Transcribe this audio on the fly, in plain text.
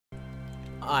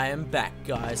I am back,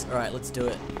 guys. Alright, let's do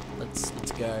it. Let's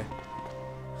go.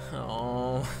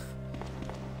 Oh.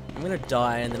 I'm gonna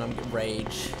die and then I'm gonna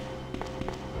rage.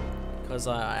 Because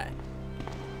I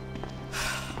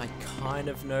kind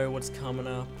of know what's coming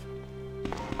up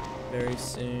very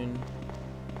soon.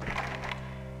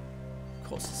 Of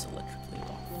course it's electrically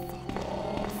locked. Fuck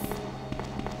off.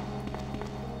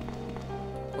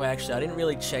 Well, actually, I didn't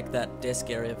really check that desk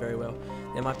area very well.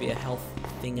 There might be a health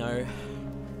thingo.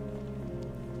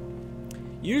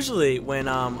 Usually, when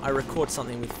I record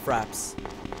something with Fraps,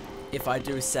 if I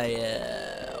do, say,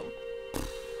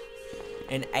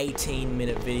 an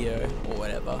 18-minute video or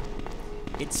whatever,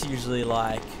 it's usually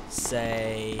like,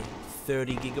 say,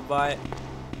 30 gigabyte,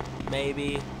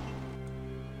 maybe.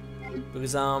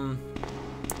 Because,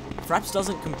 Fraps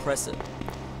doesn't compress it.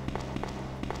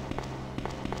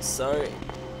 So,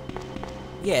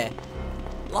 yeah.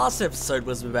 Last episode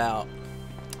was about,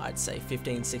 I'd say,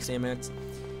 15-16 minutes.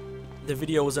 The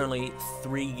video was only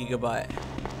 3 gigabyte.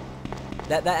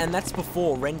 And that's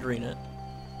before rendering it.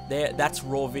 That's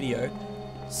raw video.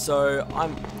 So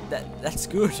that's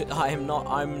good. I'm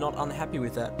not unhappy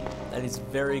with that. That is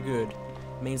very good.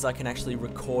 It means I can actually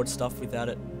record stuff without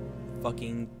it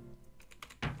fucking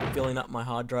filling up my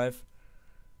hard drive.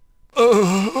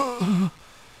 Oh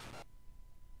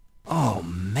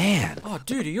man. Oh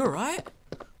dude, are you alright?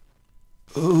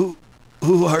 Who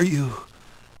are you?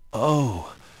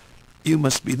 Oh, you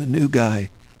must be the new guy.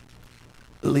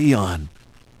 Leon.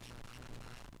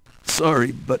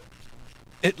 Sorry, but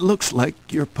it looks like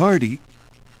your party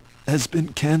has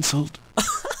been cancelled.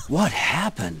 What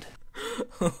happened?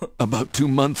 About 2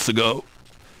 months ago,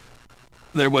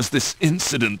 there was this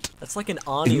incident That's like an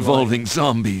Arnie involving line.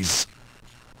 zombies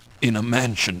in a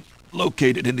mansion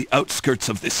located in the outskirts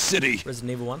of this city.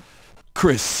 Resident Evil 1.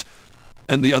 Chris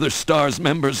and the other STARS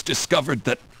members discovered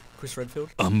that Chris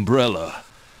Redfield. Umbrella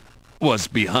was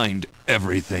behind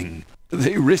everything.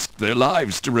 They risked their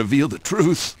lives to reveal the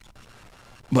truth,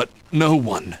 but no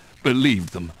one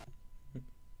believed them.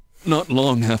 Not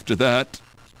long after that,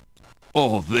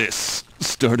 all this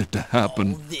started to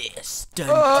happen. All this. Dun,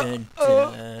 dun,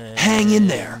 dun. Hang in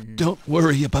there. Don't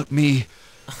worry about me.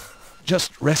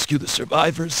 Just rescue the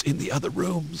survivors in the other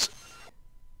rooms.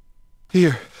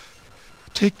 Here,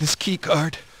 take this key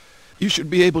card. You should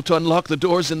be able to unlock the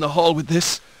doors in the hall with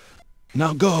this.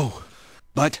 Now go.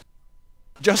 But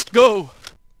just go.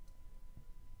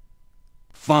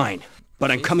 Fine, but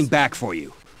I'm coming back for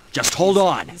you. Just hold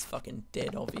on. He's fucking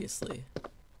dead, obviously.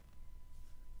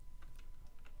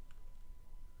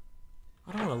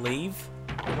 I don't want to leave.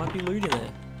 There might be loot in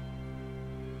there.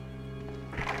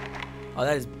 Oh,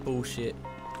 that is bullshit.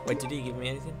 Wait, did he give me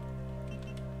anything?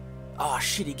 Oh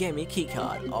shit, he gave me a key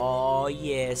card. Oh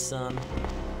yeah, son.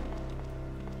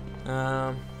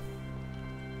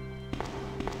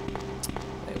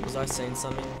 Wait, was I saying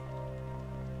something?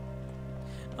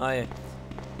 Oh yeah.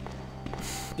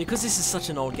 Because this is such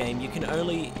an old game, you can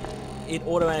only... It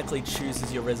automatically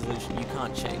chooses your resolution, you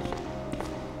can't change it.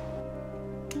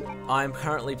 I'm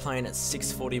currently playing at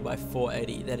 640 by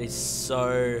 480. That is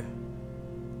so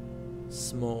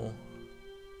small.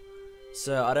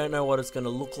 So I don't know what it's going to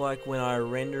look like when I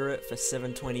render it for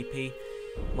 720p.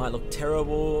 Might look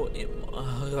terrible. It,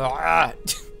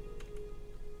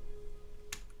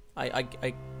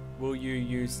 will you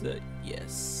use the...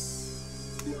 Yes.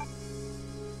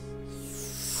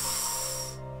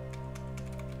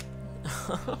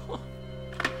 Oh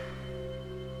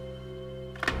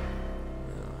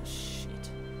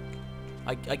shit.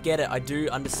 I get it, I do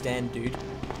understand, dude.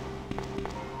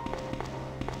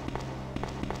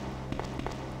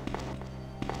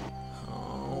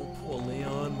 Oh, poor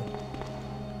Leon.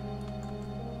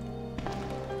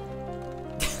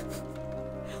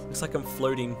 Looks like I'm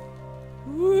floating.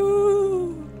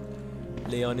 Woo!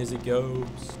 Leon is a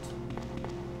ghost.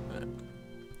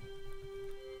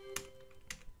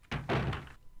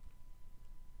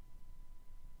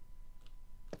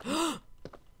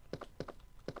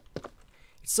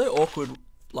 It's so awkward,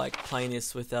 like, playing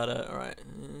this without a... Alright.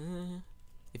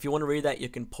 If you want to read that, you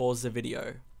can pause the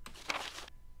video.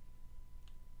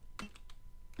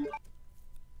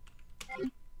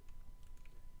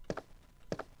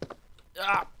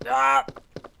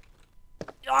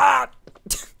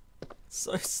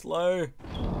 So slow.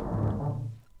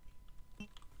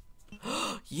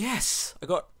 Yes! I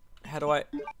got... How do I...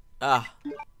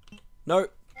 No.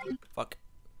 Fuck.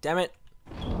 Damn it.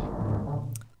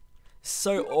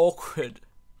 So awkward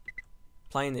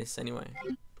playing this anyway.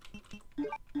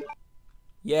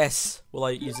 Yes. Will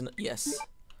I use an... Yes.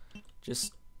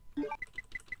 Just...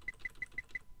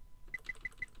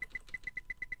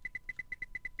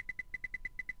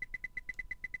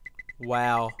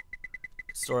 Wow.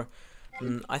 Story.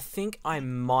 I think I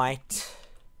might...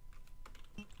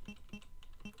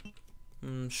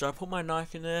 should I put my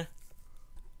knife in there?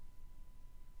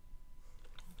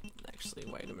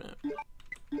 Actually, wait a minute.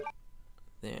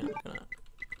 Then I'm gonna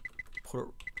put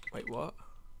it... Wait, what?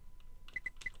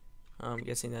 I'm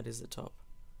guessing that is the top.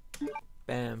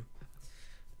 Bam.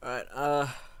 Alright,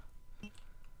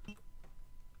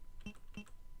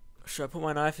 should I put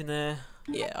my knife in there?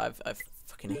 Yeah, I've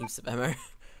fucking heaps of ammo.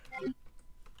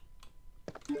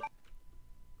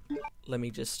 Let me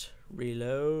just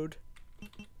reload.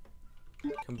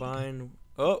 Combine.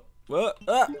 Oh, what?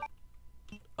 Ah!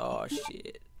 Oh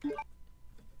shit.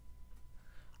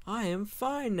 I am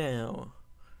fine now.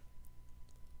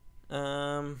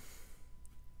 Alright,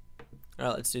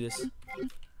 let's do this.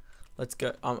 Let's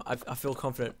go. I feel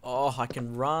confident. Oh, I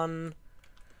can run.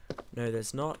 No,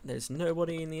 there's not. There's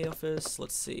nobody in the office.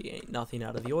 Let's see. Ain't nothing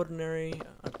out of the ordinary.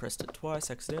 I pressed it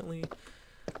twice accidentally.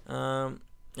 Oh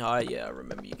yeah, I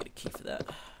remember you get a key for that.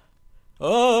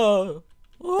 Oh!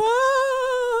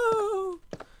 Whoa!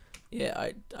 Yeah,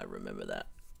 I remember that.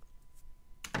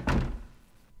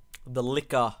 The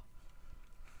liquor.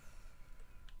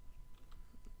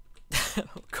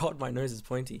 Oh god, my nose is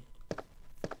pointy.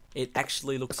 It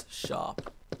actually looks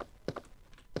sharp.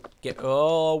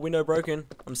 Oh, window broken.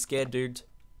 I'm scared, dude.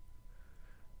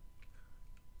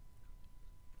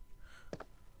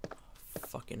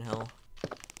 Fucking hell.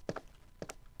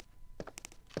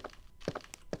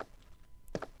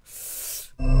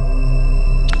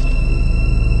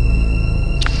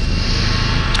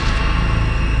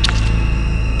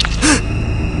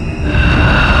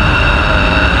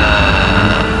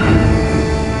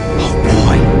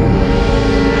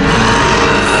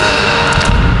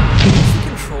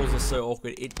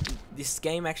 This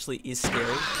game actually is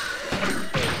scary.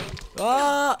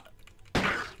 Ah!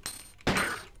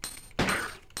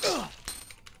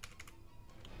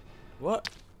 What?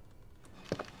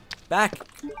 Back!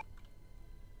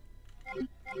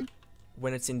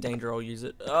 When it's in danger, I'll use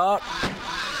it. Ah!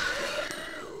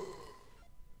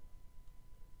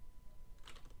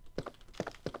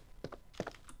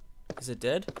 Is it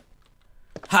dead?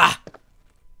 Ha!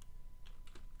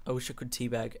 I wish I could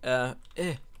teabag.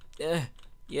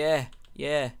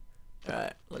 Yeah.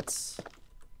 Alright, let's...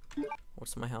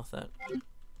 What's my health at?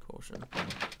 Caution.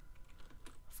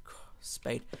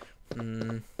 Spade.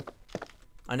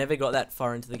 I never got that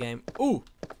far into the game. Ooh!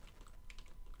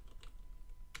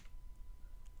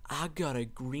 I got a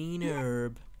green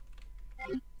herb.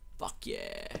 Fuck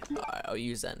yeah. Alright, I'll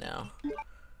use that now.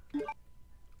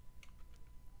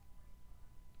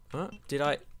 Huh? Did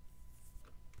I...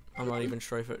 I'm not even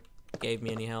sure if it gave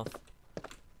me any health.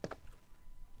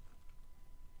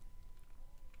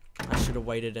 I should have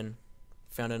waited and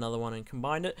found another one and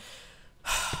combined it.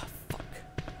 Fuck.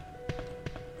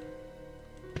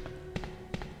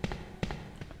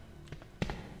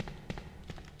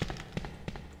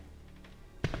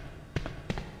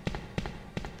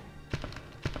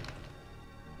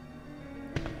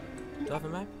 Do I have a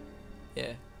map?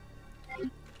 Yeah.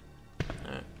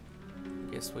 Alright.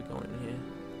 Guess we're going in here.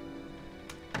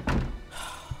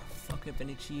 Fuck up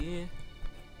any cheer.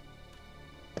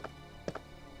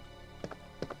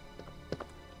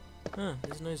 Huh,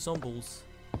 there's no zombies.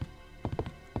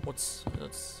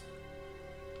 That's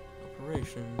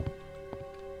operation.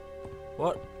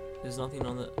 What? There's nothing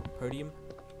on the podium?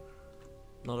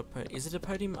 Not a podium. Is it a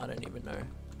podium? I don't even know.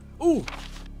 Ooh!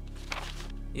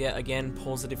 Yeah, again,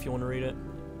 pause it if you want to read it.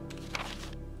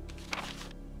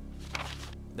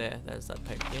 There's that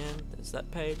page again. There's that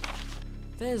page.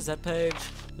 There's that page.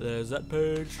 There's that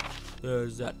page.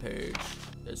 There's that page.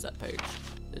 There's that page.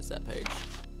 There's that page.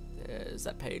 There's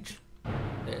that page.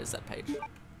 There's that page.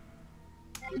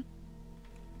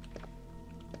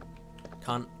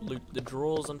 Can't loot the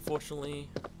drawers, unfortunately.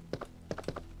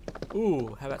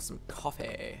 Ooh, how about some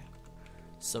coffee?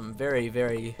 Some very,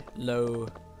 very low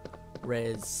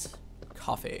res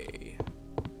coffee.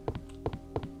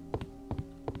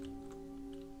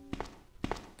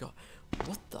 God,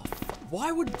 what the fuck?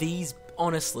 Why would these,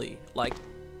 honestly, like...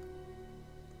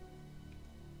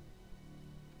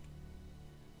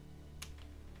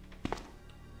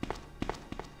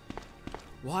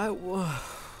 Why?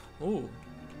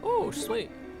 Oh, sweet.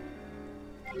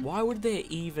 Why would there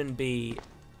even be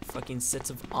fucking sets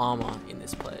of armor in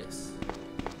this place?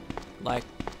 Like,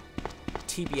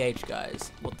 TBH,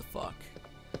 guys. What the fuck?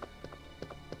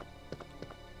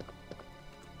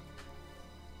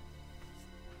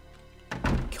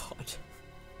 God.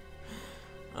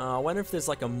 I wonder if there's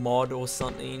like a mod or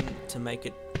something to make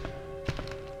it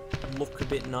look a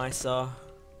bit nicer.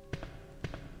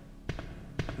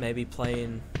 maybe play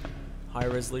in high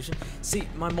resolution. See,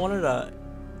 my monitor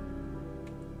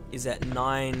is at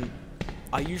 9.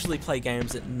 I usually play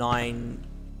games at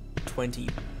 920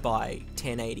 by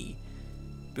 1080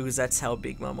 because that's how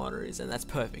big my monitor is, and that's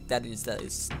perfect. That is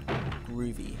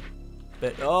groovy.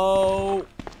 But oh,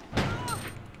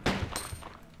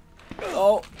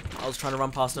 I was trying to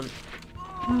run past him.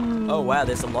 Oh wow,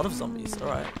 there's a lot of zombies. All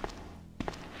right.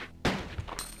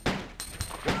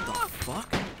 What the fuck?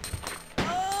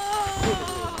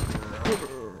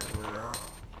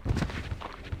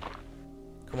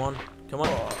 Come on, come on.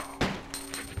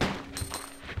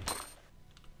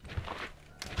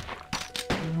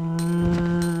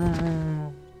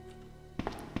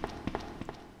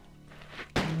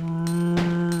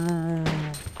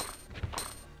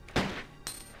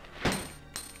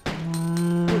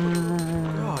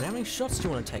 God, how many shots do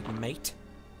you want to take, mate?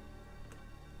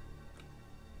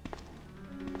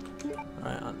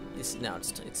 Alright, I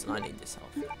need this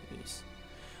health. Yes.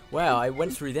 Wow, I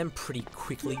went through them pretty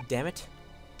quickly, damn it.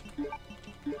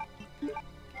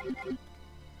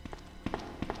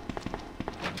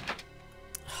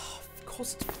 Of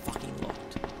course it's fucking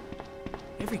locked.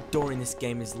 Every door in this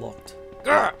game is locked.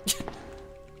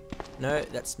 No,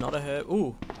 that's not a herb.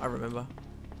 Ooh, I remember.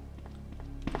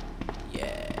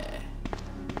 Yeah.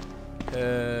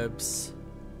 Herbs.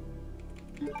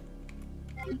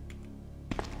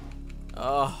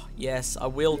 Oh, yes, I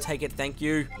will take it, thank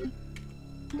you.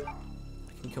 I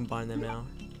can combine them now.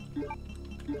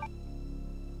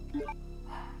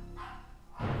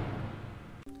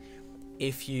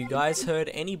 If you guys heard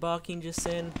any barking just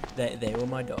then, they were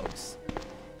my dogs.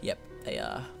 Yep, they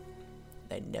are.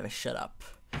 They never shut up.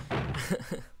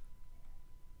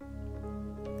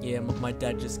 Yeah, my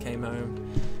dad just came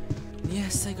home.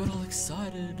 Yes, they got all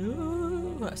excited.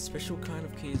 Ooh, a special kind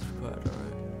of key is required.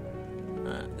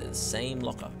 Alright, they're the same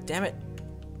locker. Damn it!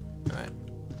 Alright.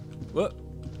 What?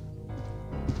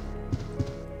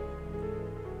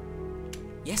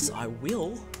 Yes, I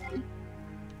will.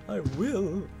 I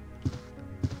will.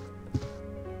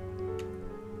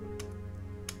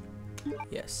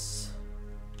 Yes.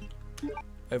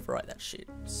 Overwrite that shit.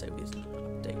 Save this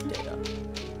update data.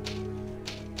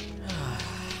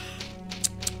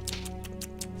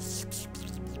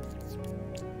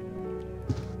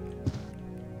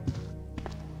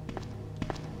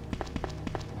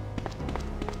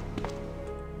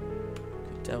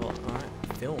 Good devil. Alright.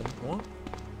 Film. What?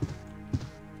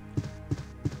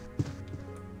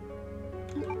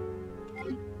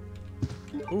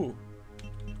 Ooh.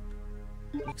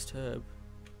 Mixed herb.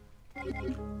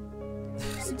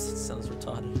 Sounds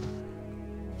retarded.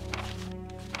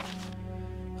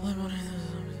 Alright.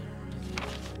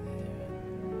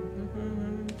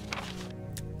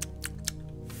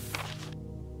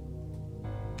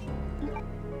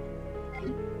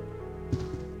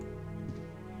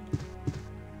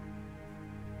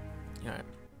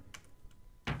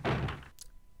 I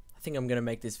think I'm gonna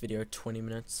make this video 20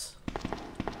 minutes.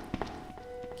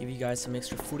 Give you guys some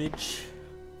extra footage.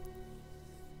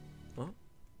 What?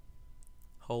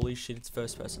 Holy shit, it's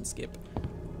first person skip.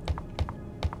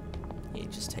 Yeah,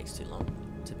 it just takes too long,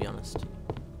 to be honest.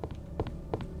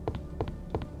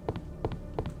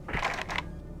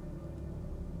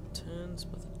 Turns,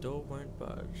 but the door won't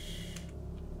budge.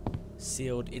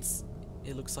 Sealed, it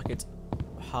looks like it's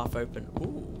half open.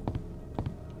 Ooh.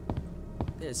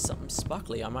 There's something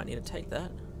sparkly, I might need to take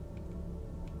that.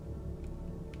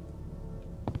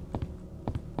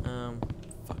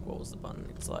 Fuck, what was the button?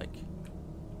 It's like...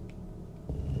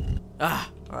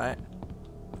 Ah! Alright.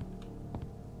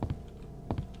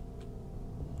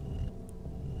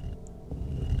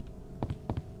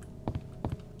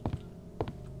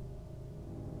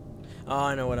 Oh,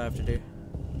 I know what I have to do.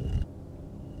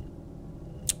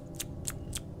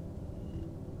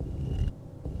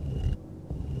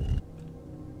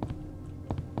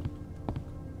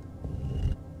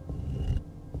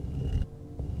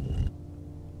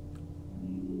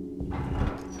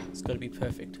 It's gotta be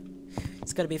perfect.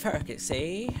 It's gotta be perfect,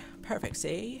 see? Perfect,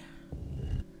 see?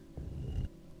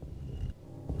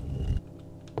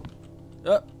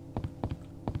 Oh!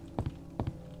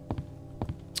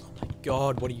 Oh my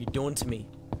god, what are you doing to me?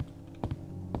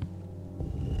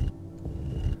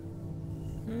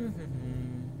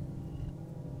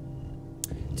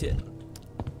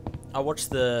 I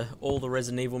watched all the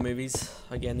Resident Evil movies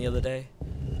again the other day.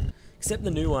 Except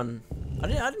the new one. I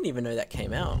didn't even know that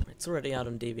came out. It's already out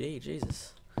on DVD,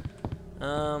 Jesus.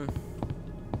 To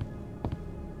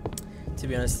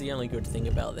be honest, the only good thing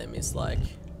about them is like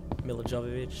Mila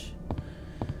Jovovich.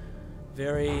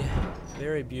 Very,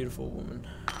 very beautiful woman.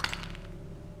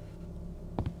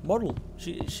 Model.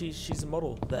 She's a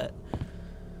model that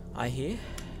I hear.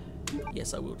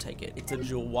 Yes, I will take it. It's a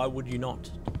jewel. Why would you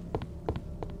not?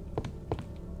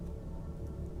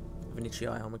 I have an itchy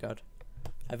eye. Oh my god.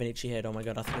 I have an itchy head. Oh my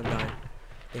god. I think I'm dying.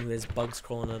 I think there's bugs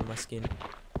crawling under my skin.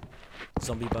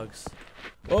 Zombie bugs.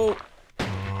 Whoa!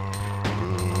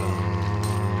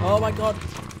 Oh my god!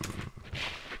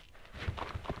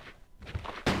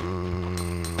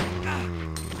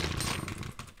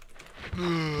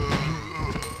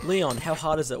 Leon, how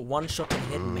hard is it? One shot to the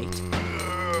head, mate.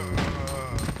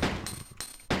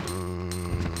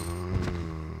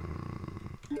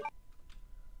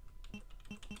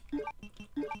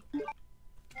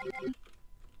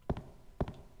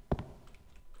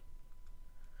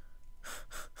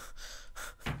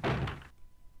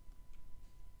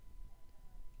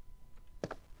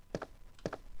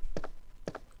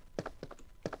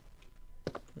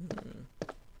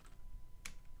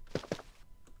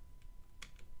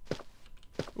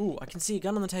 Ooh, I can see a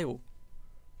gun on the table.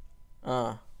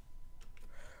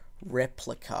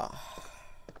 Replica.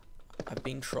 I've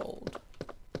been trolled.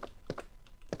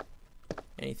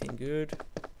 Anything good?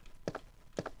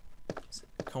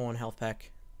 Come on, health pack.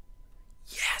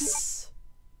 Yes!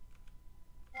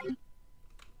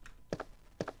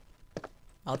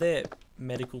 Are there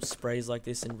medical sprays like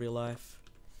this in real life?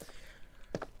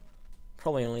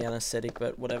 Probably only anesthetic,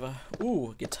 but whatever.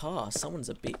 Ooh, guitar. Someone's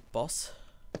a bit boss.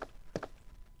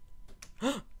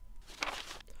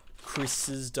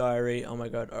 Chris's diary. Oh my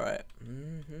god. All right.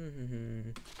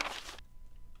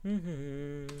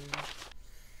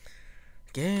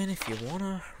 Again, if you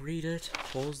wanna read it,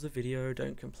 pause the video.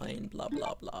 Don't complain. Blah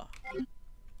blah blah.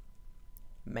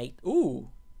 Mate. Ooh.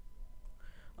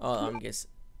 Oh, I'm guess.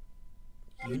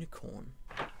 Unicorn.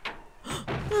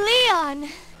 Leon!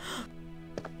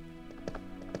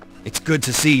 It's good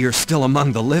to see you're still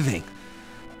among the living.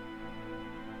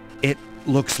 It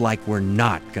looks like we're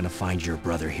not gonna find your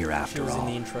brother here She after was in all.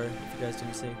 the intro, if you guys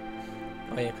didn't see.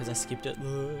 Oh yeah, because I skipped it.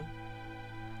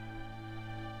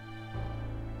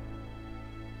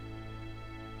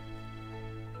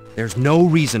 There's no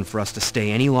reason for us to stay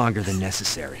any longer than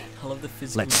necessary. I love the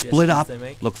physical Let's split gestures up, they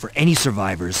make. look for any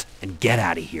survivors, and get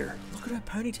out of here. Look at her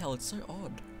ponytail, it's so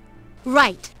odd.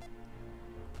 Right.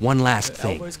 One last Her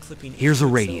thing. elbows clipping Here's a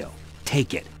into radio. itself.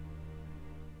 Take it.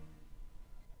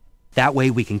 That way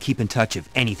we can keep in touch if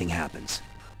anything happens.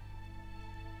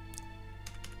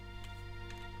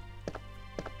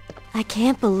 I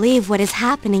can't believe what is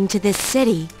happening to this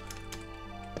city.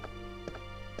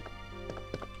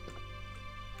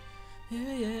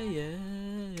 Yeah, yeah,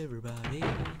 yeah, everybody.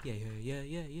 Yeah, yeah, yeah,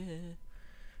 yeah, yeah.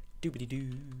 Doobity doo,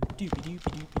 doobity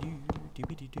doobity doo,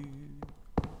 doobity doo.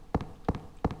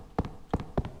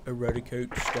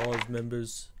 Eradicate stars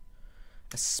members.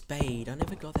 A spade. I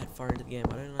never got that far into the game.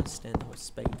 I don't understand the whole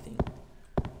spade thing.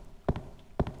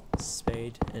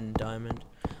 Spade and diamond.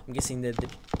 I'm guessing they're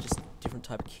just different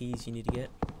type of keys you need to get.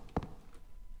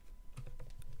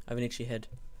 I have an itchy head.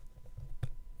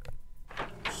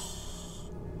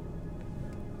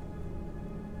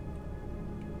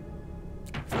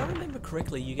 If I remember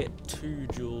correctly, you get 2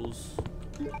 jewels.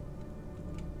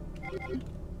 I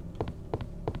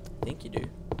think you do.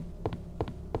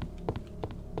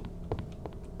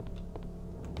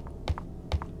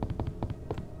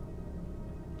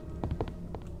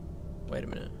 Wait a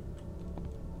minute.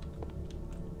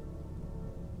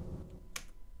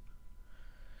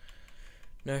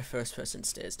 No first person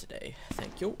stairs today.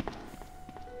 Thank you.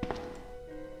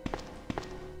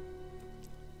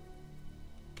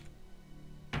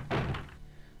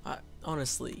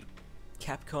 Honestly,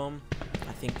 Capcom,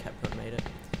 I think Capcom made it.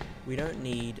 We don't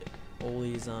need all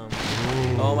these, oh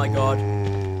my god.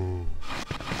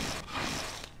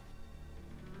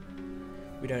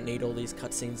 We don't need all these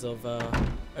cutscenes of,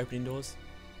 opening doors.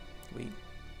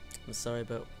 I'm sorry,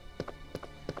 but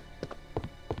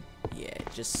yeah,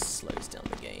 it just slows down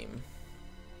the game.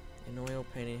 An oil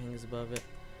painting hangs above it.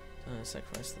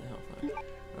 Sacrifice the hellfire.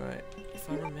 Alright, if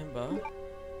I remember,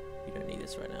 you don't need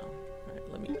this right now.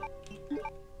 Alright, let me...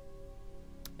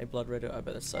 A blood red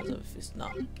about the size of a fist. Nah.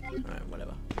 Alright,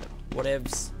 whatever.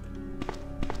 Whatevs.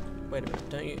 Wait a minute,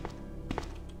 don't you...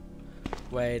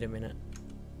 Wait a minute.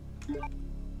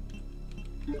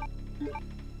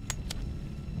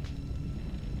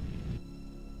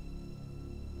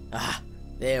 Ah,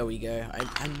 there we go.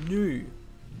 I knew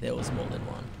there was more than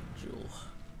one jewel.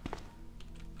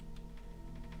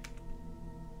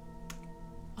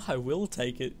 I will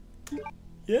take it.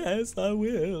 Yes, I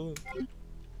will.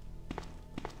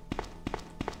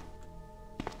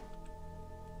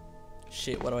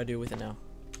 Shit, what do I do with it now?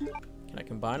 Can I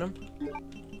combine them?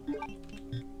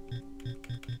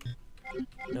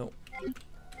 No. I'm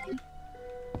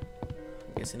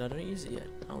guessing I don't use it yet.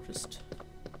 I'll just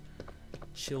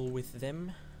chill with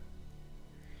them.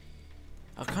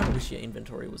 I kind of wish your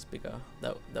inventory was bigger.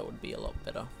 That would be a lot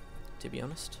better, to be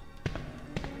honest.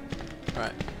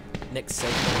 Alright, next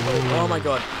save point. Oh my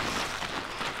god.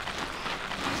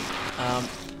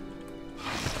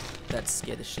 That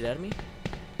scared the shit out of me.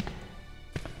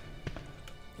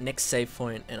 Next save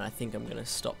point, and I think I'm gonna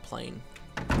stop playing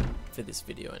for this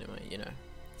video anyway, you know.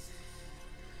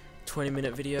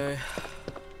 20-minute video.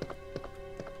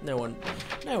 No one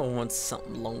wants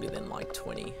something longer than like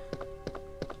 20.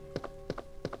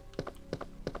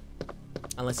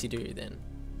 Unless you do, then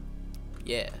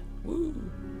yeah. Woo.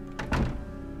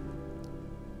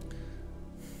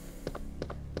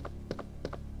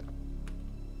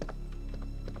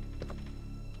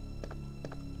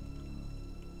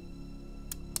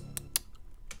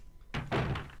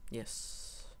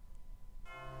 Yes.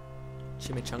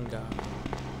 Chimichanga.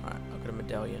 Alright, I've got a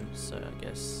medallion, so I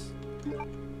guess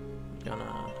I'm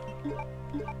gonna...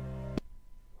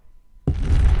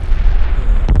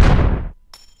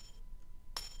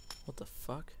 What the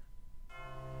fuck?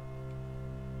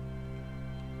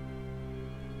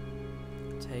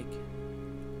 Take...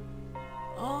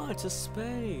 Oh, it's a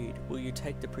spade! Will you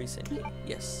take the precinct key?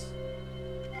 Yes.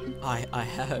 I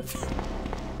have.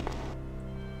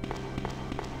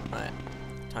 Right,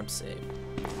 time to save.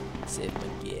 Save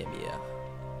my game, yeah.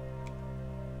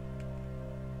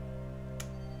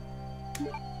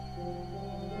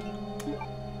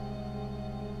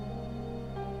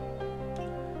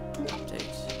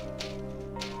 Update.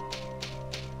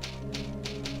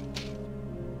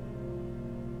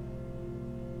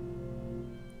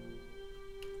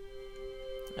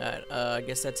 Alright, I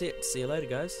guess that's it. See you later,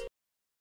 guys.